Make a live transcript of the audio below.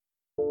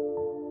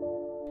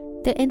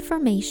The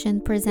information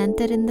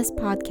presented in this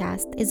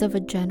podcast is of a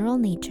general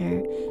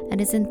nature and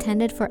is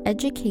intended for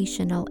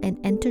educational and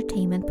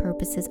entertainment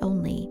purposes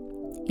only.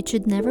 It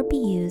should never be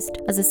used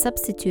as a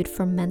substitute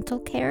for mental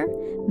care,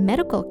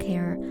 medical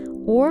care,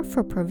 or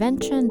for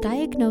prevention,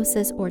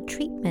 diagnosis, or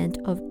treatment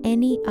of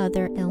any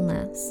other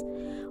illness.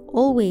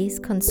 Always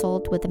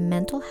consult with a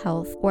mental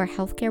health or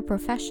healthcare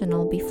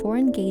professional before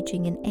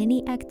engaging in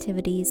any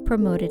activities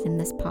promoted in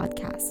this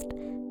podcast.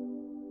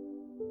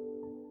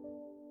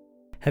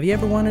 Have you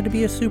ever wanted to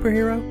be a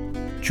superhero?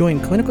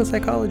 Join clinical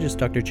psychologist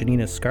Dr.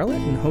 Janina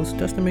Scarlett and host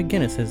Dustin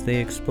McGinnis as they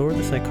explore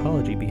the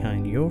psychology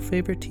behind your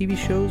favorite TV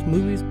shows,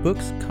 movies,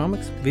 books,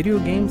 comics, video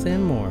games,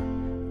 and more.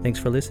 Thanks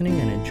for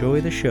listening and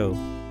enjoy the show.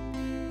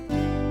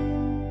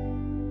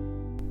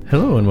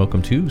 Hello and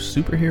welcome to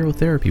Superhero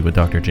Therapy with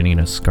Dr.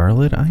 Janina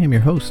Scarlett. I am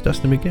your host,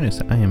 Dustin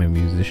McGinnis. I am a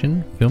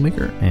musician,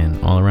 filmmaker,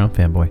 and all-around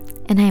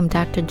fanboy. And I am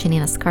Dr.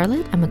 Janina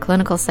Scarlett. I'm a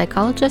clinical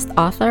psychologist,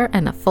 author,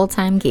 and a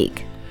full-time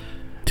geek.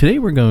 Today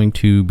we're going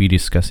to be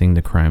discussing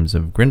The Crimes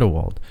of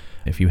Grindelwald.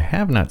 If you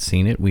have not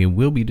seen it, we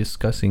will be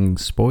discussing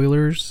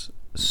spoilers,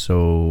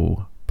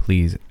 so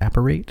please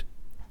apparate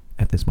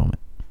at this moment.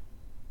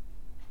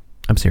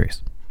 I'm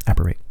serious.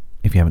 Apparate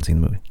if you haven't seen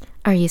the movie.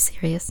 Are you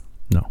serious?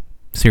 No.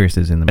 Serious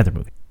is in the other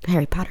movie.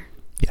 Harry Potter.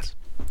 Yes.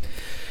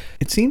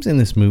 It seems in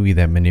this movie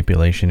that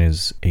manipulation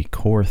is a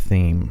core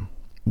theme.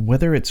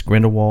 Whether it's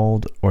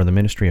Grindelwald or the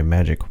Ministry of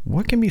Magic,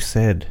 what can be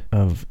said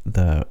of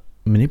the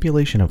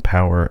manipulation of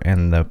power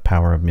and the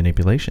power of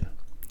manipulation?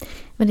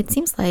 But it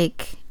seems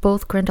like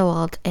both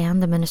Grindelwald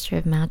and the Ministry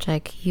of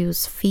Magic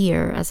use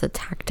fear as a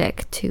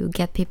tactic to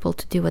get people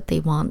to do what they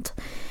want.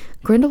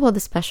 Grindelwald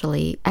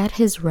especially, at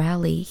his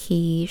rally,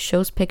 he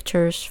shows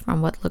pictures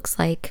from what looks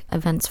like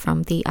events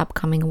from the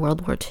upcoming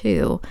World War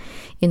II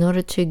in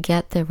order to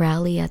get the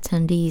rally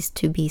attendees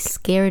to be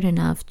scared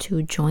enough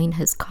to join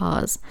his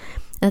cause.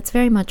 That's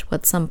very much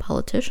what some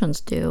politicians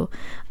do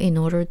in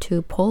order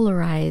to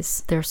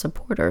polarize their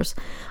supporters.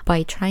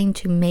 By trying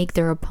to make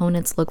their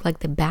opponents look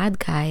like the bad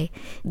guy,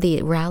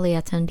 the rally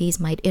attendees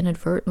might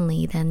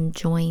inadvertently then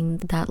join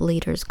that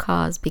leader's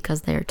cause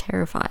because they're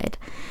terrified.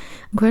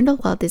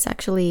 Grindelwald is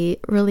actually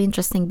really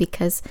interesting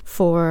because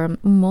for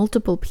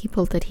multiple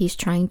people that he's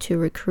trying to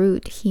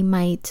recruit, he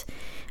might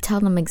tell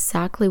them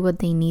exactly what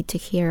they need to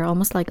hear,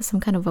 almost like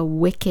some kind of a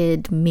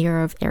wicked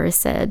mirror of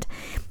Erised.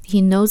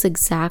 He knows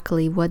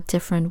exactly what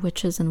different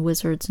witches and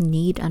wizards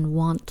need and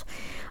want,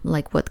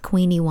 like what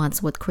Queenie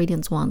wants, what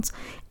Credence wants,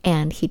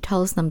 and he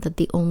tells them that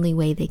the only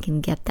way they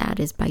can get that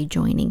is by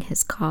joining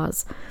his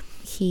cause.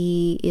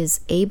 He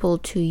is able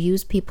to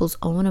use people's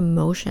own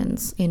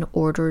emotions in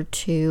order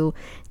to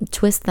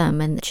twist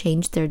them and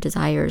change their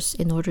desires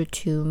in order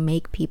to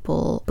make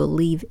people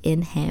believe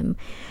in him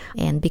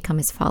and become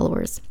his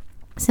followers.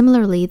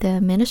 Similarly, the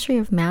Ministry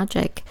of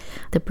Magic,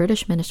 the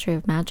British Ministry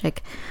of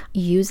Magic,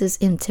 uses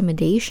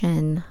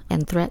intimidation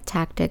and threat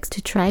tactics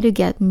to try to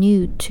get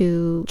Newt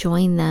to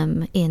join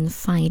them in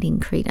fighting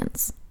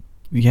Credence.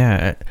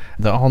 Yeah,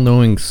 the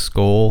all-knowing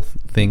skull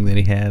thing that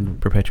he had,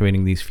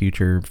 perpetuating these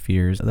future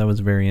fears, that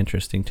was very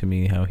interesting to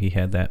me, how he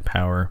had that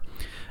power.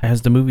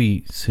 As the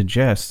movie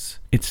suggests,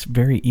 it's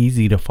very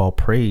easy to fall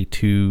prey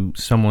to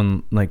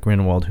someone like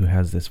Grindelwald who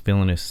has this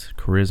villainous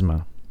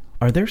charisma.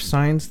 Are there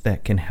signs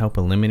that can help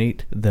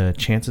eliminate the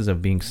chances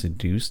of being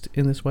seduced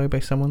in this way by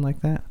someone like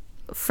that?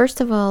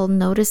 First of all,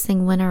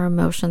 noticing when our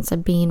emotions are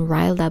being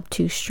riled up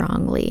too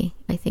strongly.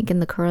 I think in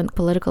the current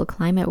political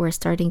climate, we're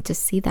starting to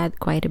see that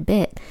quite a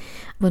bit.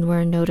 When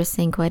we're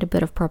noticing quite a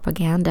bit of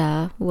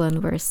propaganda,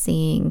 when we're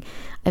seeing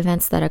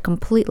events that are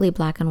completely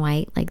black and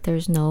white, like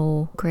there's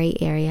no gray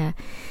area,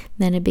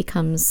 then it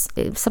becomes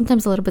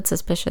sometimes a little bit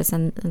suspicious,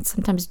 and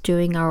sometimes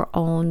doing our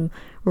own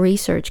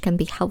research can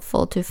be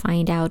helpful to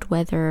find out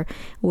whether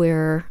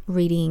we're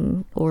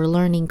reading or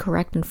learning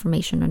correct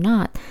information or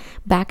not.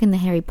 Back in the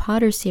Harry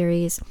Potter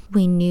series,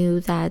 we knew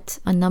that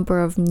a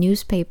number of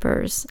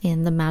newspapers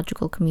in the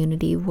magical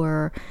community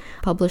were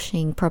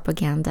publishing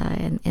propaganda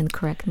and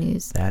incorrect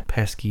news. That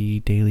pesky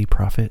Daily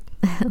Prophet.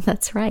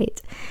 That's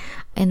right.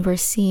 And we're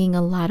seeing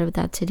a lot of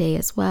that today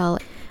as well.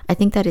 I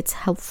think that it's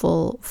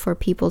helpful for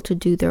people to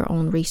do their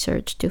own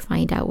research to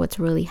find out what's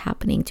really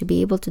happening, to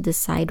be able to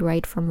decide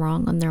right from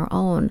wrong on their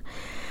own,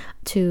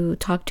 to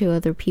talk to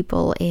other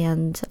people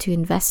and to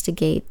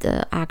investigate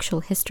the actual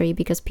history,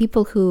 because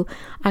people who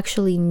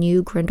actually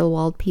knew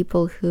Grindelwald,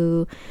 people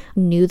who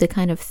knew the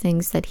kind of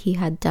things that he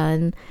had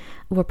done,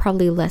 were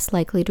probably less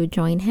likely to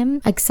join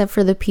him, except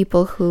for the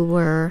people who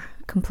were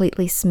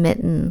completely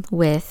smitten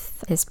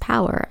with his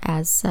power,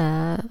 as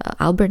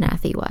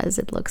Abernathy was,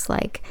 it looks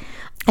like.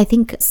 I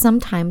think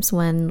sometimes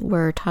when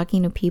we're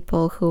talking to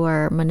people who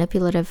are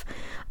manipulative,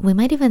 we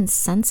might even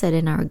sense it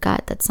in our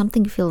gut that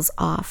something feels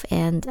off.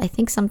 And I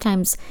think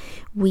sometimes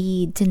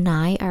we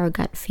deny our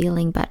gut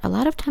feeling, but a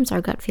lot of times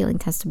our gut feeling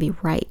tends to be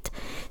right.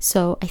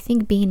 So I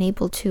think being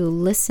able to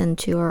listen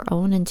to our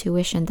own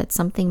intuition that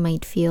something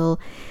might feel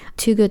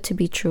too good to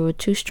be true or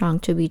too strong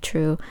to be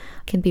true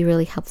can be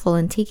really helpful,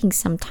 and taking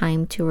some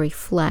time to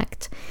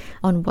reflect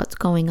on what's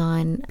going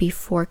on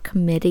before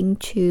committing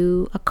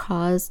to a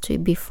cause,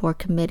 before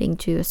committing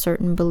to a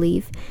certain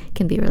belief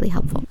can be really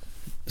helpful.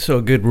 So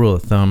a good rule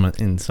of thumb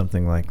in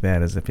something like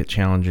that is if it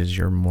challenges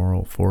your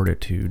moral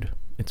fortitude,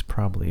 it's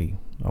probably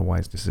a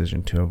wise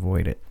decision to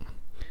avoid it.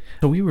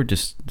 So we were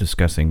just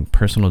discussing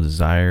personal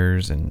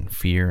desires and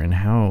fear and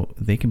how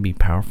they can be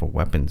powerful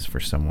weapons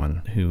for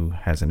someone who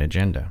has an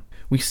agenda.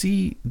 We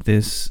see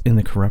this in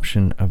the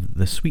corruption of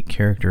the sweet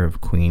character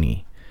of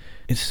Queenie.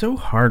 It's so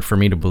hard for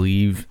me to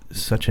believe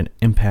such an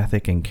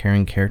empathic and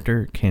caring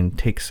character can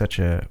take such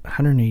a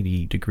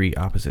 180-degree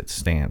opposite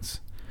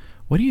stance.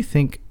 What do you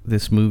think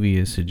this movie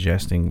is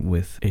suggesting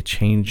with a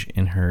change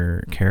in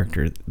her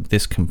character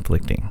this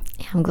conflicting?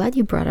 Yeah, I'm glad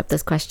you brought up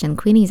this question.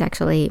 Queenie's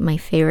actually my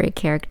favorite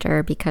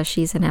character because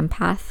she's an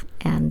empath,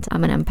 and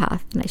I'm an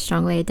empath, and I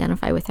strongly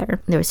identify with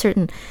her. There were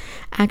certain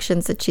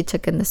actions that she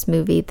took in this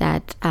movie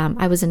that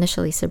I was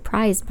initially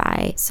surprised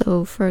by.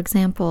 So, for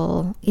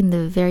example, in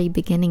the very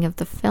beginning of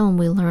the film,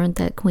 we learned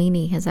that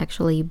Queenie has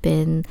actually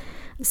been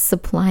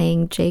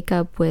supplying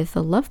Jacob with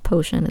a love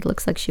potion. It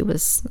looks like she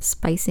was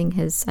spicing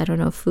his, I don't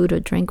know, food or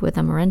drink with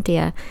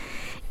Amarantia,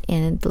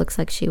 and it looks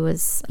like she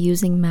was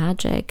using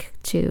magic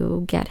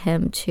to get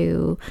him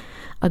to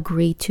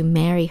agree to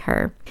marry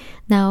her.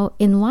 Now,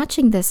 in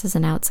watching this as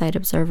an outside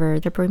observer,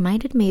 it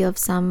reminded me of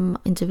some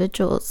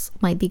individuals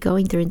who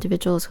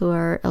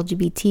are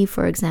LGBT,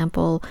 for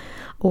example,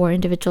 or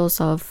individuals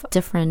of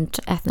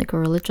different ethnic or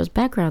religious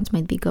backgrounds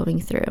might be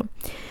going through.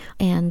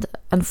 And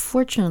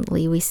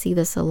unfortunately, we see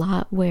this a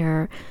lot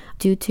where,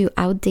 due to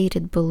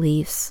outdated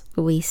beliefs,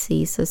 we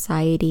see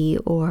society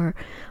or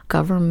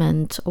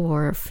government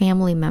or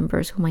family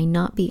members who might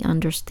not be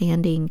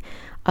understanding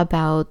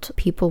about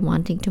people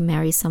wanting to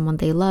marry someone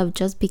they love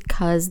just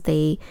because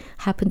they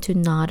happen to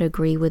not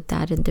agree with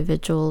that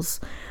individual's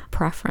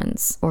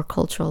preference or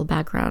cultural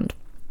background.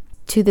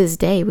 To this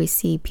day, we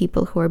see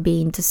people who are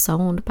being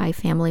disowned by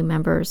family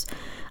members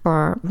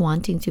or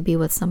wanting to be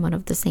with someone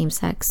of the same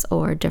sex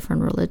or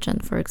different religion,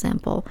 for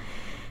example.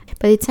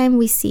 By the time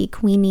we see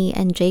Queenie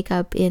and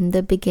Jacob in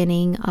the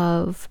beginning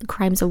of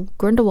Crimes of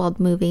Grindelwald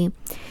movie,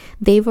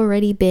 they've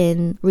already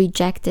been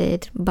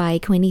rejected by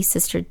Queenie's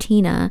sister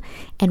Tina,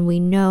 and we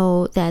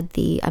know that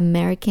the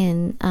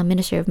American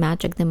Ministry of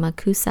Magic, the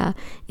MACUSA,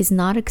 is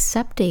not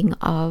accepting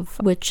of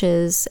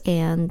witches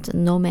and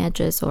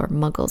no-mages, or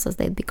muggles as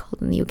they'd be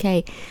called in the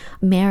UK,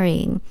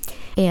 marrying.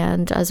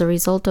 And as a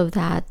result of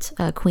that,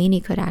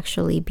 Queenie could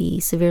actually be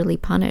severely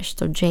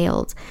punished or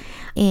jailed.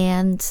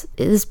 And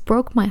this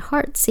broke my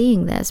heart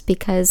seeing this,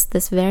 because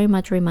this very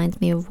much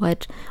reminds me of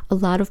what a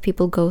lot of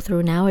people go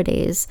through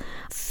nowadays,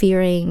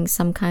 fearing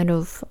some kind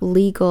of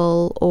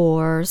legal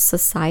or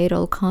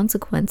societal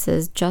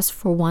consequences just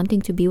for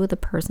wanting to be with a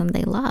person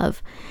they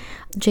love.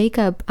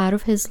 Jacob, out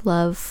of his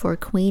love for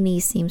Queenie,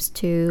 seems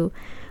to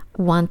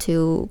want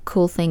to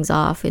cool things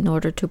off in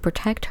order to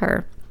protect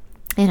her.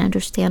 And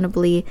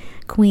understandably,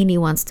 Queenie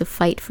wants to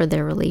fight for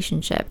their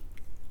relationship.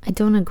 I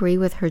don't agree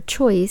with her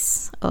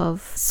choice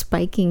of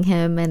spiking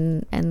him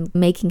and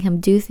making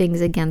him do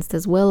things against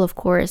his will, of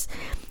course.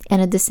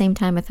 And at the same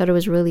time, I thought it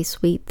was really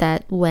sweet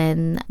that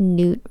when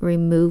Newt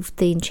removed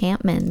the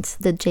enchantment,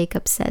 that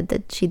Jacob said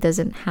that she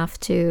doesn't have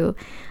to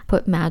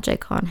put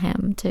magic on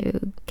him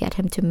to get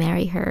him to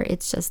marry her.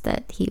 It's just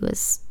that he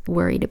was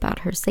worried about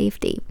her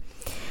safety.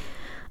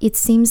 It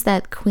seems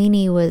that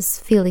Queenie was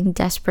feeling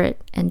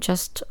desperate and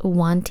just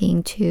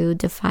wanting to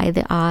defy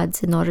the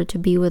odds in order to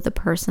be with the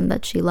person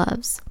that she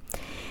loves.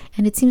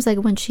 And it seems like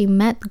when she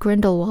met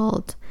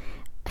Grindelwald,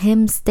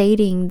 him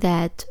stating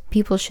that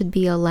people should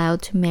be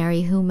allowed to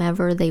marry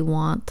whomever they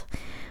want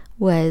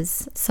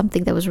was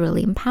something that was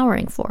really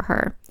empowering for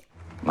her.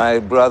 My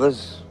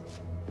brothers,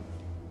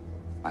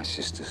 my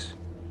sisters,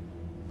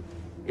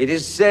 it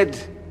is said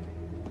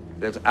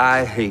that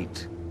I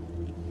hate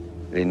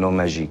les noms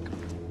magiques.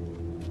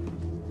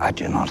 I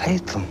do not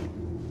hate them.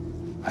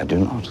 I do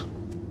not.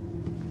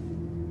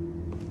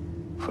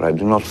 For I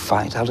do not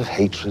fight out of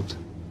hatred.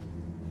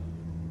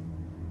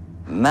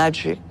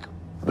 Magic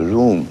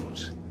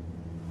blooms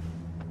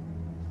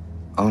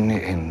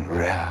only in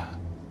rare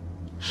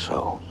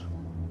souls.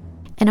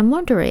 And I'm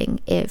wondering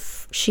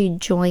if she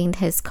joined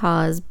his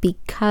cause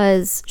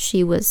because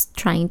she was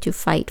trying to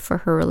fight for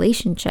her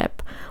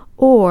relationship,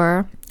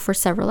 or for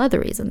several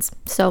other reasons.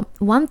 So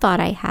one thought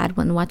I had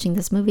when watching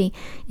this movie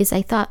is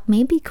I thought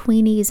maybe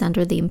Queenie is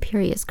under the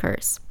Imperius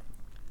Curse.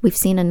 We've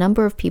seen a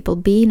number of people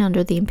being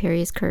under the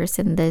Imperius Curse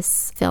in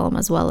this film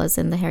as well as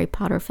in the Harry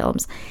Potter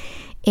films.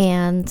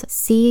 And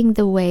seeing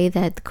the way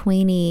that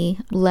Queenie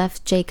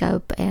left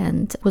Jacob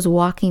and was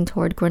walking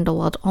toward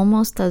Grindelwald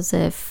almost as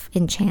if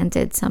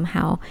enchanted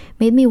somehow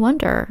made me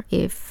wonder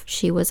if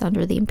she was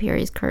under the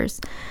Imperius Curse.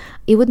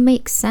 It would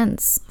make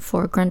sense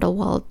for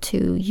Grindelwald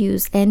to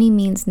use any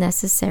means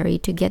necessary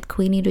to get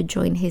Queenie to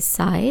join his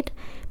side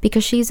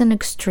because she's an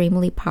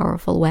extremely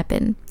powerful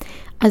weapon.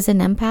 As an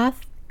empath,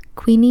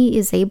 Queenie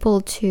is able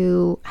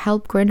to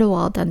help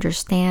Grindelwald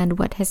understand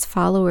what his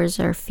followers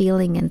are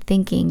feeling and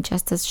thinking,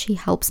 just as she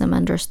helps him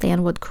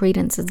understand what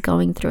Credence is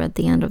going through at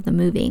the end of the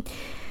movie.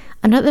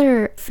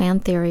 Another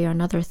fan theory or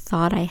another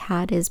thought I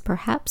had is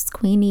perhaps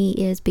Queenie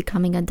is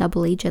becoming a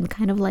double agent,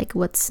 kind of like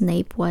what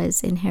Snape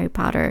was in Harry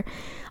Potter.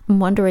 I'm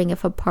wondering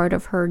if a part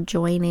of her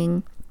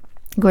joining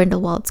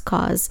Grindelwald's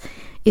cause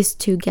is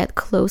to get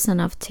close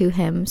enough to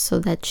him so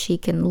that she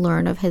can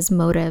learn of his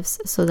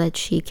motives, so that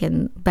she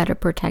can better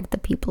protect the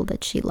people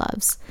that she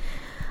loves.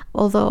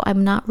 Although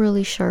I'm not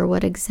really sure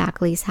what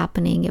exactly is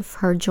happening, if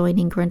her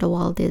joining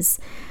Grindelwald is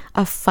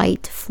a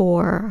fight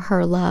for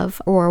her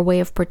love or a way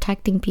of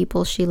protecting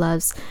people she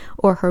loves,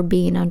 or her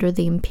being under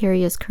the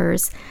Imperius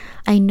curse.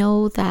 I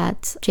know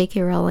that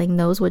J.K. Rowling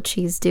knows what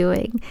she's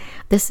doing.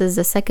 This is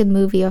the second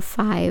movie of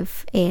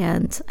 5,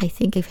 and I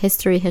think if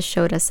history has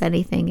showed us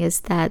anything,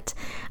 is that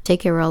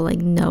J.K.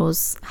 Rowling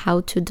knows how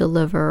to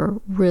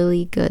deliver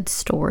really good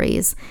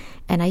stories.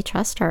 And I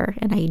trust her,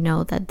 and I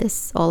know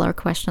that all our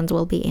questions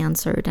will be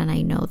answered, and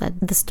I know that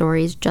the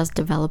story is just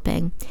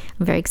developing.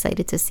 I'm very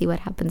excited to see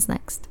what happens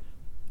next.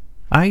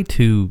 I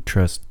too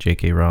trust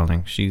J.K.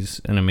 Rowling.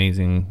 She's an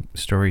amazing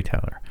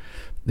storyteller.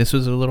 This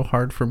was a little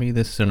hard for me,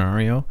 this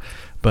scenario,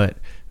 but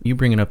you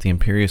bringing up the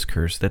Imperius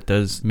Curse, that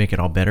does make it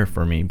all better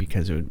for me,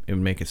 because it would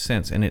make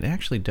sense. And it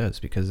actually does,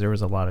 because there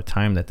was a lot of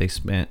time that they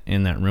spent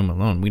in that room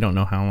alone. We don't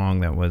know how long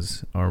that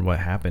was or what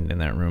happened in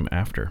that room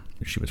after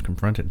she was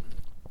confronted.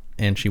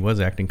 And she was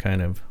acting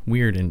kind of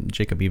weird, and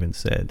Jacob even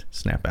said,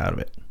 snap out of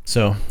it.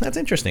 So that's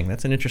interesting.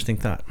 That's an interesting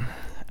thought.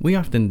 We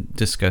often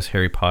discuss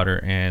Harry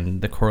Potter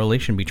and the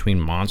correlation between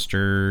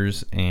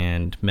monsters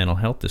and mental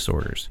health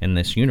disorders in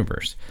this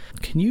universe.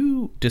 Can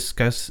you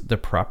discuss the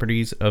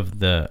properties of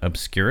the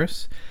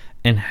Obscurus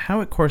and how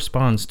it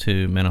corresponds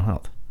to mental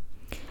health?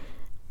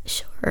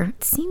 Sure.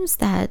 It seems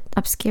that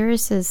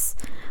Obscurus is,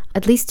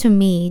 at least to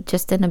me,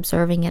 just in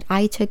observing it,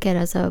 I took it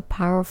as a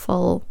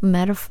powerful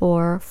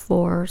metaphor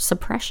for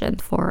suppression,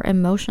 for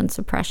emotion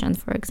suppression,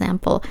 for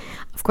example.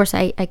 Of course,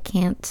 I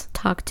can't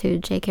talk to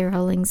J.K.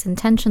 Rowling's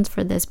intentions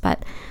for this,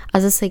 but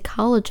as a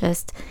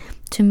psychologist,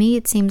 to me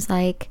it seems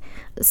like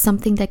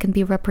something that can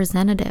be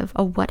representative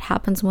of what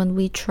happens when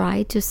we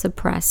try to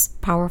suppress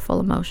powerful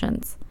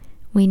emotions.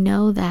 We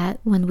know that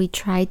when we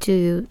try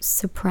to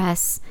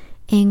suppress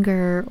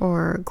anger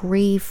or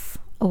grief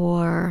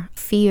or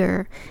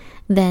fear,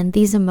 then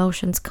these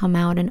emotions come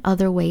out in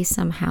other ways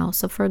somehow.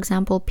 So for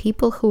example,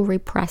 people who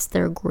repress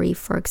their grief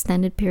for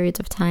extended periods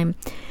of time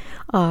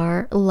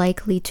are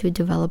likely to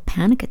develop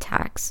panic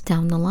attacks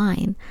down the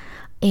line.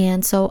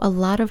 And so a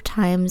lot of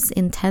times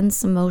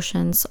intense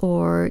emotions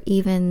or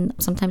even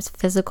sometimes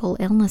physical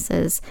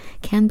illnesses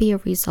can be a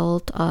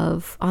result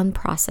of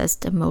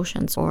unprocessed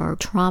emotions or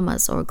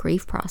traumas or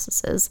grief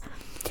processes.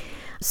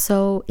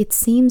 So it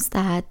seems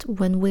that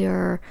when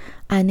we're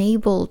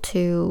unable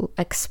to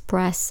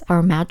express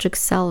our magic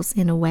selves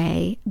in a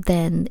way,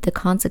 then the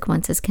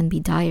consequences can be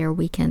dire.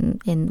 We can,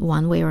 in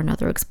one way or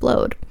another,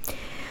 explode.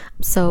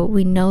 So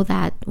we know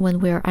that when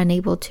we're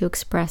unable to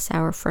express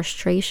our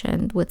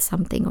frustration with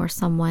something or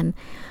someone,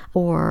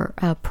 or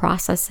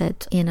process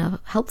it in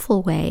a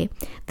helpful way,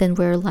 then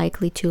we're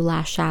likely to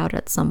lash out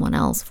at someone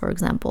else, for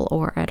example,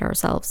 or at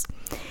ourselves.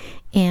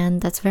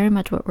 And that's very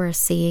much what we're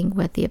seeing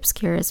with the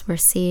Obscurus. We're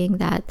seeing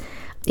that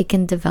it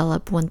can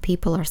develop when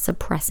people are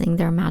suppressing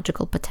their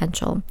magical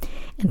potential.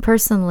 And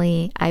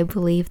personally, I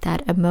believe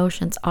that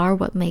emotions are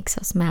what makes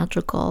us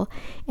magical.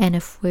 And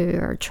if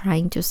we're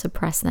trying to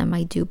suppress them,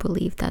 I do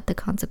believe that the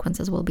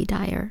consequences will be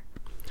dire.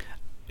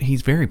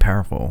 He's very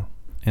powerful.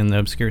 And the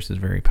Obscurus is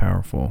very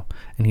powerful.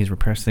 And he's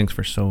repressed things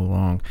for so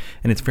long.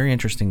 And it's very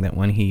interesting that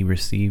when he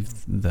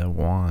received the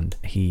wand,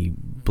 he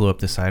blew up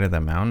the side of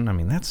the mountain. I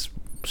mean, that's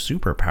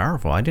super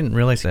powerful. I didn't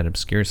realize that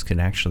Obscurus could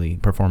actually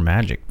perform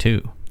magic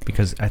too,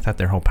 because I thought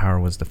their whole power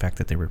was the fact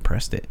that they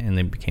repressed it and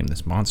they became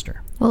this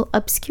monster. Well,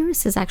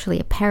 Obscurus is actually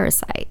a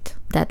parasite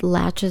that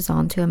latches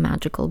onto a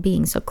magical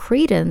being. So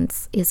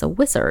Credence is a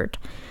wizard.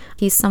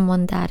 He's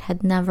someone that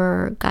had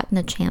never gotten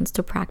a chance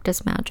to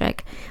practice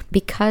magic.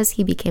 Because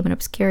he became an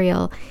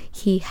Obscurial,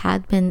 he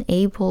had been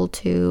able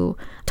to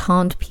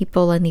taunt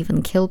people and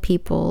even kill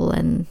people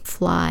and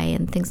fly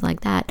and things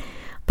like that.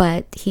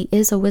 But he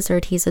is a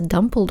wizard. He's a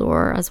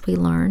Dumbledore, as we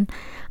learn.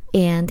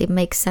 And it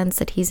makes sense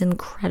that he's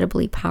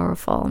incredibly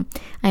powerful.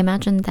 I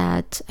imagine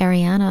that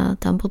Ariana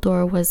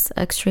Dumbledore was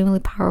extremely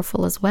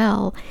powerful as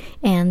well.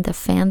 And the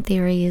fan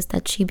theory is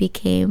that she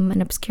became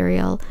an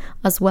Obscurial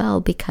as well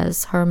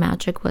because her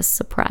magic was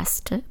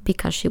suppressed,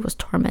 because she was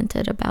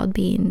tormented about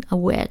being a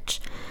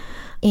witch.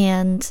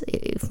 And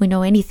if we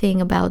know anything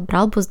about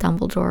Albus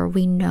Dumbledore,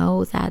 we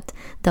know that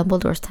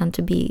Dumbledores tend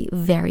to be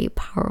very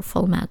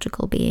powerful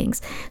magical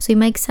beings. So it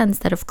makes sense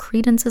that if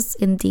Credence is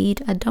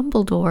indeed a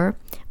Dumbledore,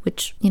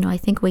 which, I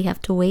think we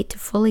have to wait to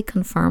fully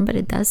confirm, but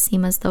it does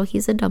seem as though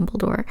he's a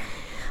Dumbledore,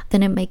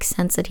 then it makes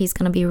sense that he's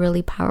going to be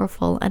really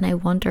powerful. And I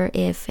wonder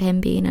if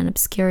him being an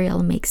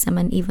Obscurial makes him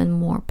an even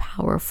more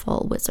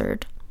powerful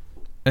wizard.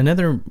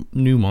 Another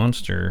new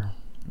monster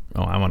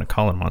I want to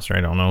call it a monster,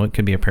 I don't know, it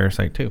could be a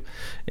parasite too,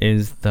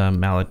 is the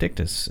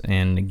Maledictus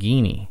and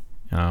Nagini.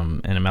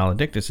 And a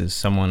Maledictus is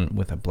someone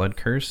with a blood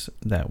curse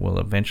that will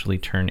eventually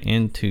turn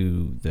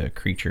into the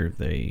creature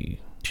they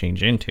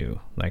change into.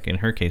 Like in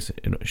her case,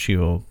 she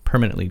will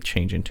permanently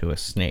change into a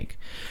snake.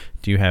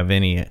 Do you have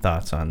any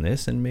thoughts on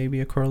this and maybe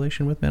a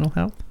correlation with mental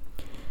health?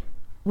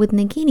 With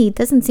Nagini, it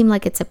doesn't seem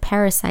like it's a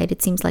parasite.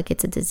 It seems like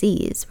it's a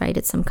disease, right?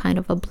 It's some kind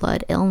of a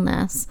blood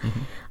illness. Mm-hmm.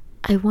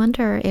 I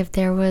wonder if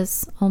there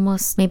was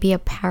almost maybe a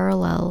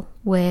parallel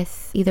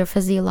with either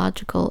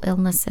physiological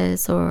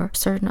illnesses or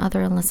certain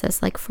other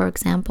illnesses. Like, for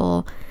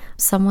example,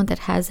 someone that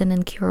has an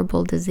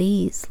incurable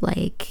disease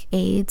like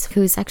AIDS,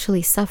 who's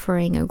actually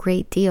suffering a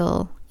great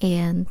deal,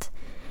 and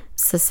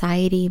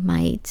society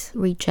might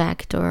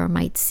reject or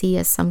might see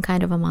as some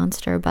kind of a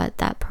monster, but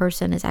that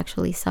person is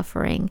actually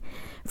suffering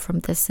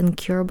from this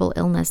incurable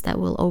illness that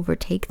will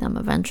overtake them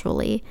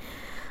eventually.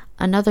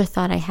 Another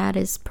thought I had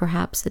is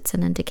perhaps it's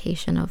an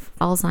indication of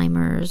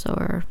Alzheimer's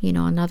or,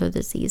 another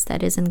disease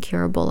that is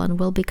incurable and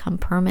will become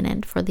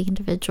permanent for the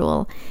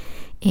individual,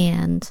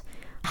 and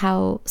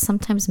how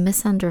sometimes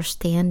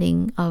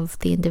misunderstanding of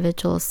the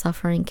individual's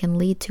suffering can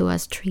lead to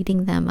us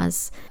treating them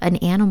as an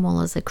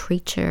animal, as a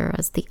creature,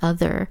 as the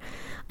other.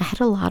 I had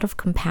a lot of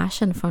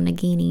compassion for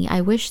Nagini. I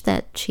wish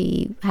that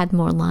she had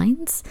more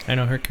lines. I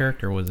know her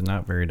character was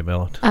not very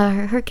developed.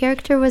 Her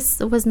character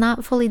was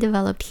not fully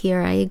developed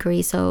here, I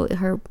agree. So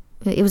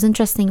it was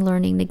interesting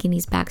learning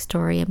Nagini's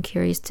backstory. I'm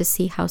curious to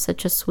see how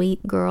such a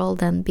sweet girl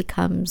then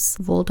becomes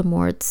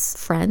Voldemort's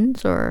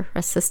friend or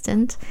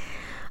assistant.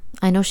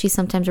 I know she's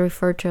sometimes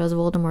referred to as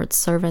Voldemort's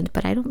servant,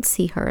 but I don't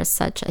see her as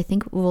such. I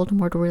think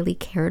Voldemort really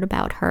cared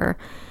about her.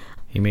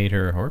 He made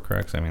her a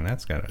Horcrux. I mean,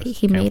 that's got to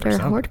He made her a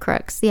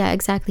Horcrux. Yeah,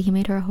 exactly. He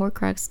made her a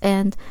Horcrux.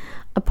 And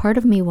a part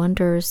of me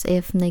wonders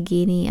if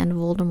Nagini and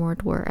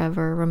Voldemort were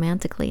ever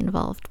romantically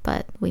involved,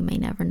 but we may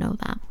never know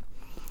that.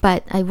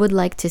 But I would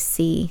like to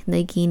see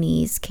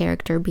Nagini's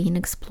character being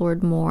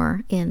explored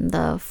more in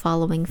the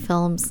following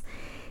films.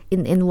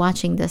 In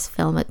watching this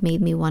film, it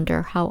made me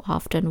wonder how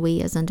often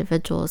we as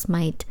individuals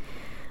might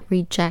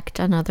reject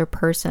another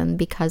person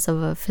because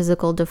of a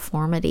physical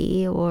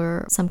deformity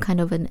or some kind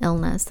of an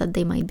illness that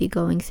they might be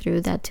going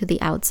through that to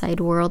the outside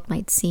world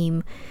might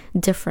seem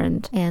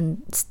different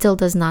and still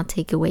does not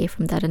take away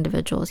from that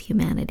individual's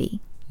humanity.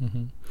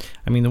 Mm-hmm.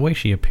 I mean, the way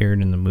she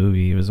appeared in the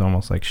movie, it was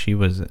almost like she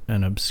was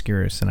an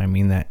obscurus, and I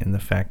mean that in the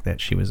fact that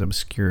she was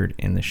obscured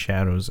in the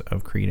shadows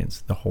of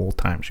Credence the whole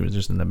time. She was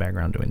just in the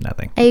background doing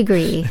nothing. I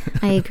agree.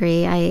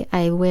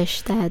 I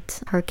wish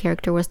that her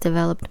character was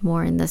developed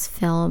more in this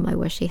film. I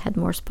wish she had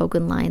more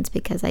spoken lines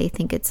because I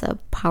think it's a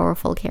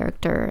powerful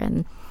character,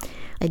 and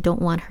I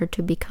don't want her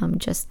to become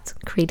just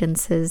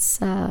Credence's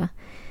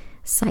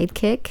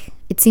sidekick.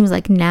 It seems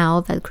like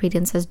now that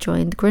Credence has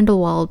joined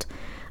Grindelwald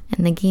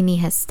and Nagini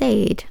has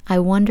stayed, I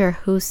wonder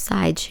whose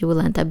side she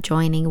will end up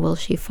joining. Will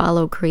she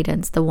follow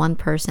Credence, the one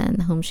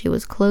person whom she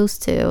was close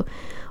to,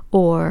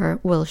 or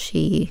will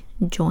she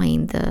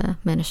join the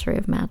Ministry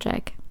of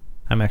Magic?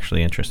 I'm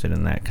actually interested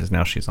in that because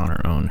now she's on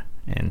her own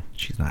and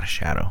she's not a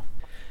shadow.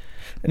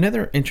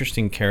 Another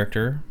interesting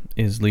character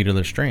is Leta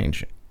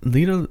Lestrange.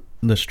 Leta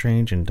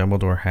Lestrange and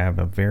Dumbledore have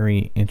a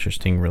very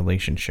interesting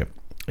relationship.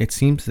 It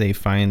seems they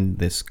find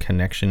this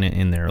connection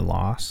in their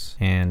loss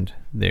and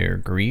their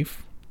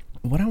grief.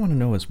 What I want to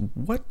know is,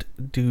 what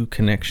do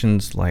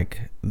connections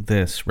like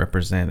this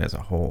represent as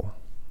a whole?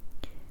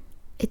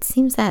 It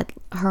seems that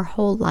her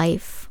whole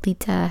life,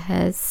 Leta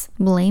has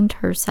blamed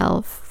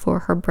herself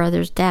for her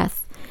brother's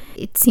death.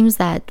 It seems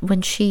that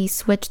when she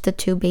switched the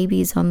two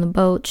babies on the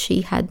boat,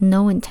 she had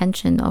no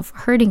intention of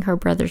hurting her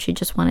brother. She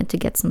just wanted to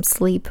get some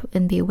sleep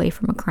and be away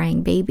from a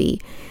crying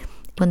baby.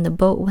 When the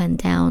boat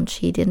went down,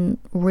 she didn't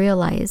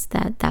realize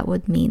that that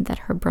would mean that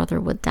her brother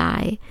would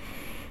die.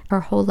 Her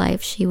whole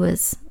life, she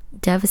was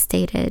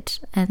devastated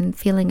and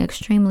feeling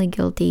extremely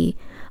guilty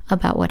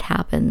about what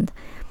happened.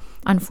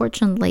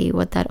 Unfortunately,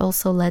 what that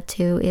also led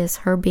to is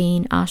her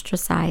being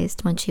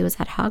ostracized when she was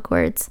at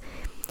Hogwarts,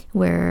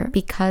 where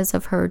because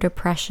of her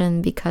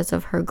depression, because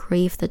of her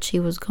grief that she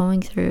was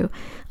going through,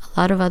 a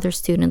lot of other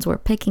students were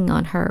picking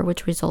on her,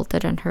 which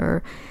resulted in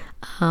her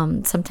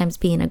sometimes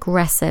being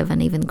aggressive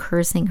and even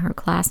cursing her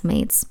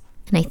classmates.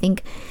 And I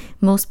think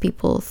most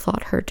people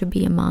thought her to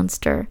be a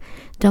monster.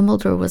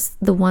 Dumbledore was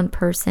the one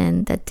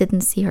person that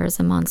didn't see her as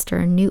a monster,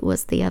 and Newt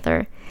was the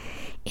other.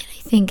 And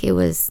I think it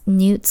was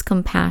Newt's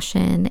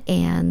compassion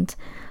and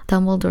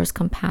Dumbledore's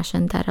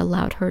compassion that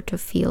allowed her to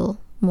feel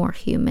more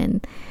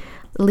human.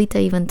 Leta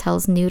even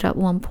tells Newt at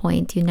one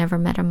point, "You never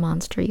met a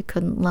monster you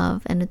couldn't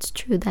love." And it's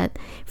true that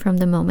from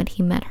the moment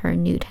he met her,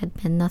 Newt had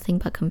been nothing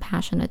but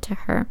compassionate to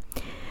her.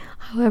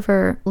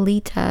 However,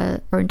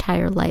 Leta, her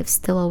entire life,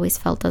 still always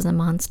felt as a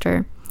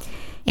monster.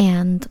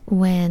 And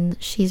when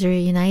she's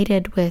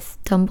reunited with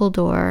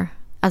Dumbledore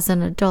as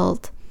an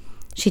adult,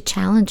 she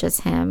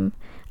challenges him,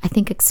 I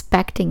think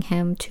expecting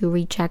him to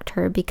reject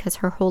her because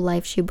her whole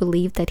life she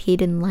believed that he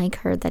didn't like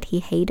her, that he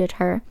hated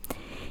her.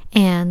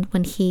 And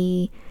when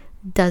he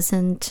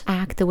doesn't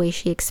act the way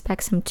she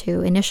expects him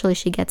to, initially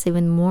she gets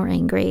even more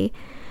angry.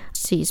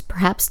 She's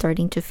perhaps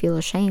starting to feel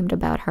ashamed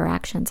about her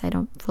actions. I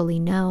don't fully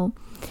know.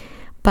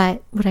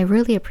 But what I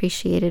really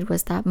appreciated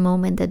was that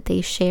moment that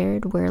they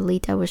shared where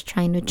Leeta was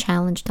trying to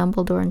challenge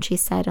Dumbledore, and she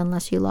said,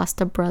 unless you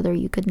lost a brother,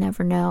 you could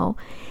never know.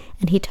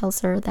 And he tells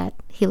her that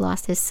he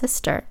lost his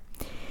sister.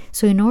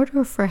 So in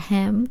order for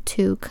him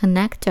to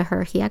connect to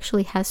her, he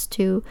actually has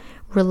to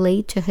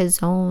relate to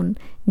his own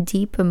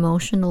deep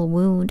emotional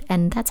wound.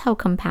 And that's how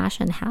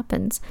compassion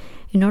happens.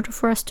 In order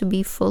for us to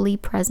be fully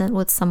present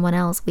with someone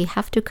else, we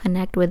have to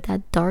connect with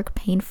that dark,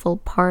 painful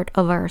part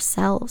of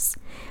ourselves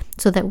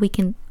so that we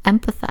can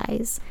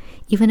empathize.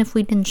 Even if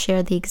we didn't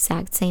share the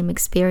exact same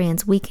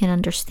experience, we can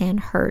understand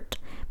hurt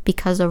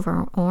because of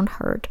our own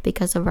hurt,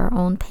 because of our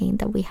own pain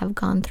that we have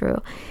gone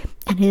through.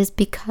 And it is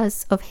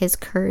because of his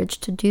courage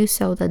to do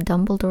so that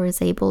Dumbledore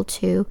is able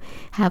to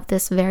have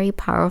this very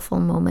powerful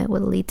moment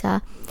with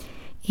Leeta.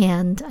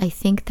 And I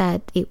think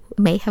that it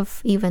may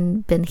have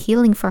even been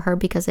healing for her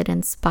because it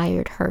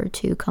inspired her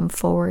to come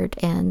forward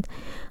and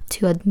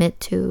to admit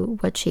to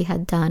what she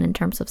had done in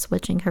terms of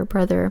switching her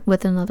brother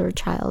with another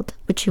child,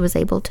 which she was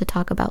able to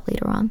talk about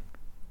later on.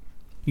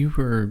 You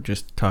were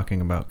just talking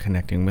about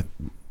connecting with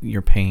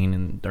your pain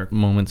and dark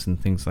moments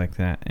and things like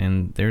that.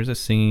 And there's a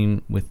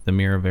scene with the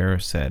Mirror of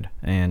Erised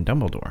and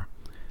Dumbledore.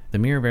 The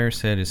Mirror of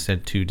Erised is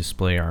said to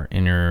display our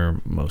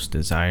innermost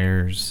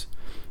desires.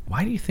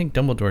 Why do you think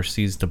Dumbledore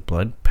sees the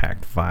Blood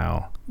Pact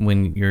vial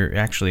when you're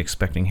actually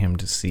expecting him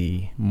to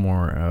see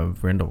more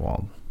of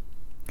Grindelwald?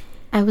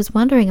 I was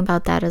wondering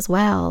about that as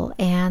well.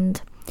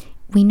 And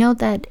we know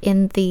that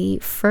in the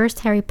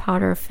first Harry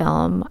Potter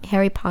film,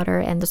 Harry Potter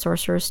and the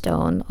Sorcerer's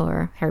Stone,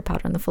 or Harry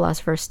Potter and the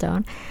Philosopher's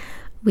Stone,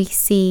 we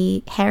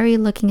see Harry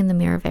looking in the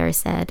Mirror of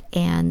Erised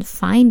and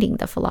finding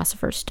the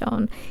Philosopher's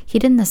Stone. He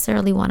didn't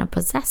necessarily want to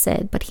possess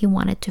it, but he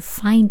wanted to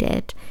find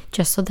it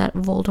just so that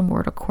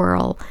Voldemort or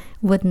Quirrell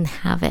wouldn't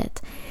have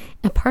it.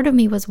 A part of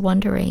me was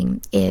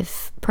wondering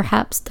if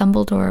perhaps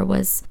Dumbledore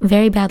was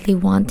very badly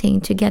wanting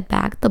to get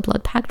back the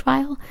Blood Pact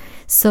vial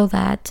so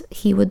that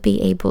he would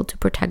be able to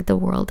protect the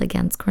world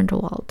against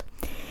Grindelwald.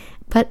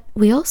 But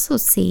we also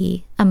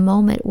see a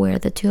moment where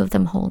the two of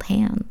them hold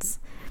hands.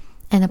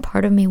 And a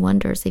part of me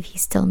wonders if he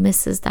still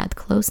misses that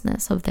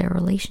closeness of their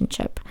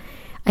relationship.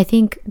 I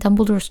think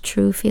Dumbledore's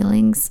true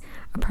feelings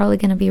are probably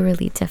going to be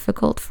really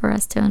difficult for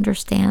us to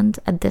understand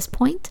at this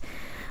point.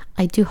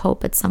 I do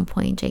hope at some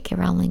point J.K.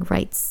 Rowling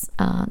writes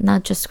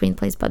not just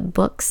screenplays but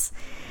books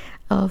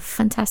of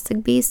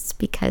Fantastic Beasts,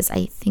 because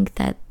I think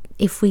that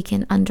if we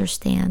can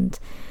understand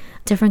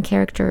different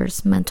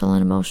characters' mental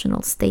and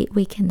emotional state,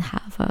 we can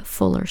have a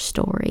fuller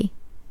story.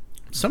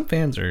 Some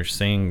fans are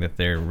saying that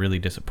they're really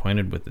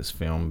disappointed with this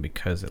film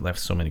because it left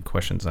so many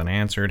questions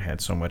unanswered,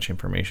 had so much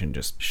information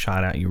just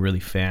shot at you really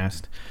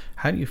fast.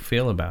 How do you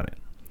feel about it?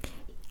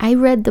 I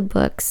read the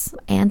books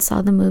and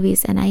saw the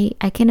movies, and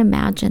I can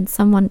imagine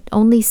someone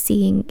only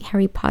seeing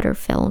Harry Potter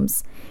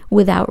films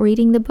without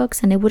reading the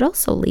books, and it would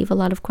also leave a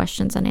lot of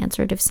questions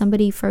unanswered. If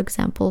somebody, for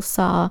example,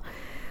 saw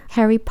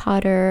Harry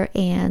Potter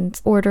and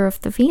Order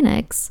of the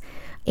Phoenix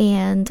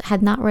and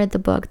had not read the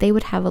book, they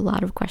would have a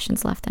lot of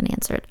questions left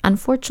unanswered.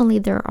 Unfortunately,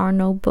 there are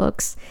no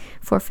books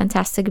for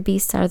Fantastic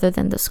Beasts other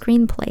than the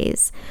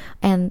screenplays,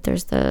 and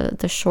there's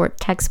the short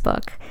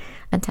textbook,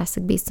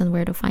 Fantastic Beasts and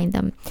Where to Find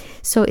Them.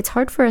 So it's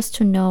hard for us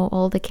to know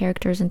all the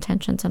characters'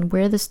 intentions and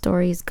where the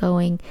story is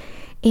going.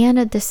 And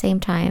at the same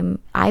time,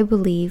 I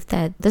believe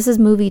that this is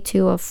movie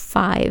 2 of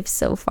 5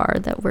 so far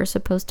that we're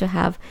supposed to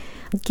have.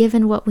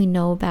 Given what we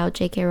know about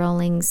J.K.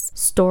 Rowling's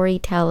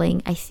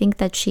storytelling, I think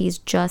that she's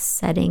just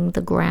setting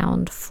the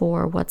ground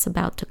for what's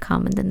about to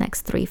come in the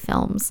next 3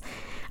 films.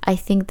 I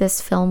think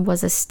this film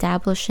was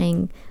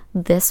establishing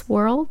this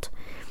world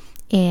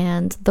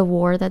and the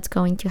war that's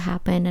going to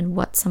happen and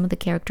what some of the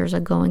characters are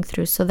going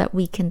through so that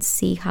we can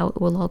see how it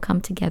will all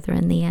come together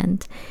in the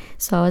end.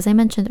 So as I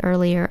mentioned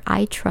earlier,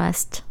 I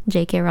trust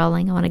J.K.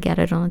 Rowling. I want to get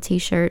it on a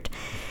t-shirt.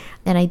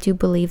 And I do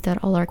believe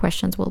that all our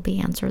questions will be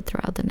answered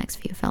throughout the next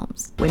few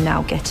films. We're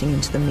now getting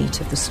into the meat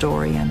of the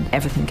story and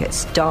everything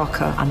gets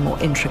darker and more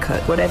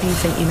intricate. Whatever you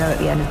think you know at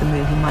the end of the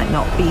movie might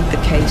not be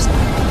the case.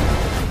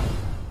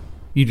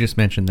 You just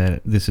mentioned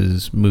that this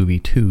is movie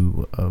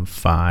 2 of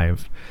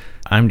 5.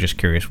 I'm just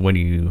curious, what do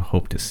you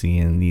hope to see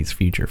in these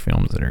future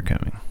films that are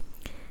coming?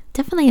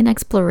 Definitely an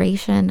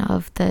exploration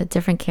of the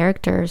different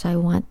characters. I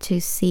want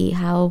to see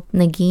how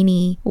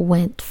Nagini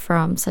went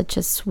from such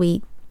a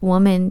sweet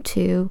woman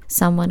to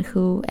someone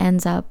who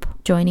ends up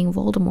joining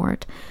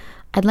Voldemort.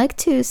 I'd like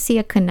to see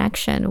a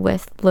connection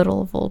with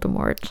little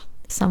Voldemort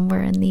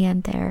somewhere in the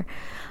end there.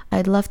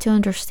 I'd love to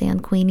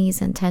understand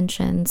Queenie's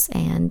intentions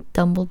and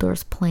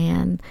Dumbledore's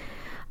plan.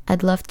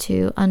 I'd love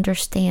to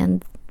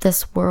understand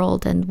this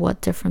world and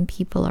what different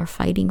people are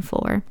fighting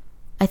for.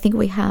 I think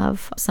we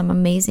have some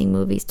amazing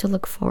movies to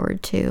look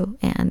forward to,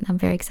 and I'm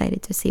very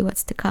excited to see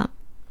what's to come.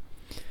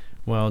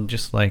 Well,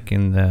 just like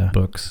in the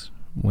books,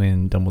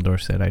 when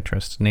Dumbledore said, "I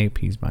trust Snape,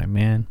 he's my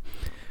man,"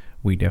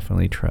 we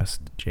definitely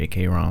trust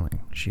J.K. Rowling.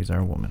 She's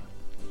our woman.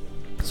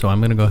 So I'm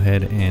going to go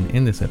ahead and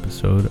end this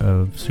episode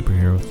of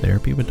Superhero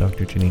Therapy with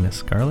Dr. Janina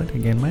Scarlett.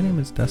 Again, my name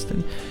is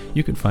Dustin.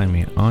 You can find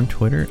me on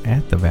Twitter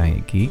at The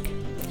Valiant Geek.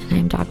 And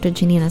I'm Dr.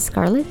 Janina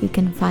Scarlett. You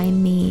can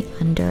find me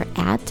under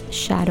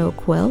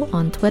 @ShadowQuill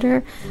on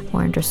Twitter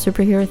or under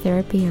Superhero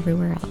Therapy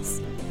everywhere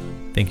else.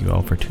 Thank you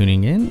all for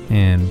tuning in,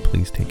 and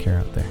please take care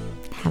out there.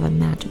 Have a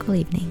magical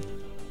evening.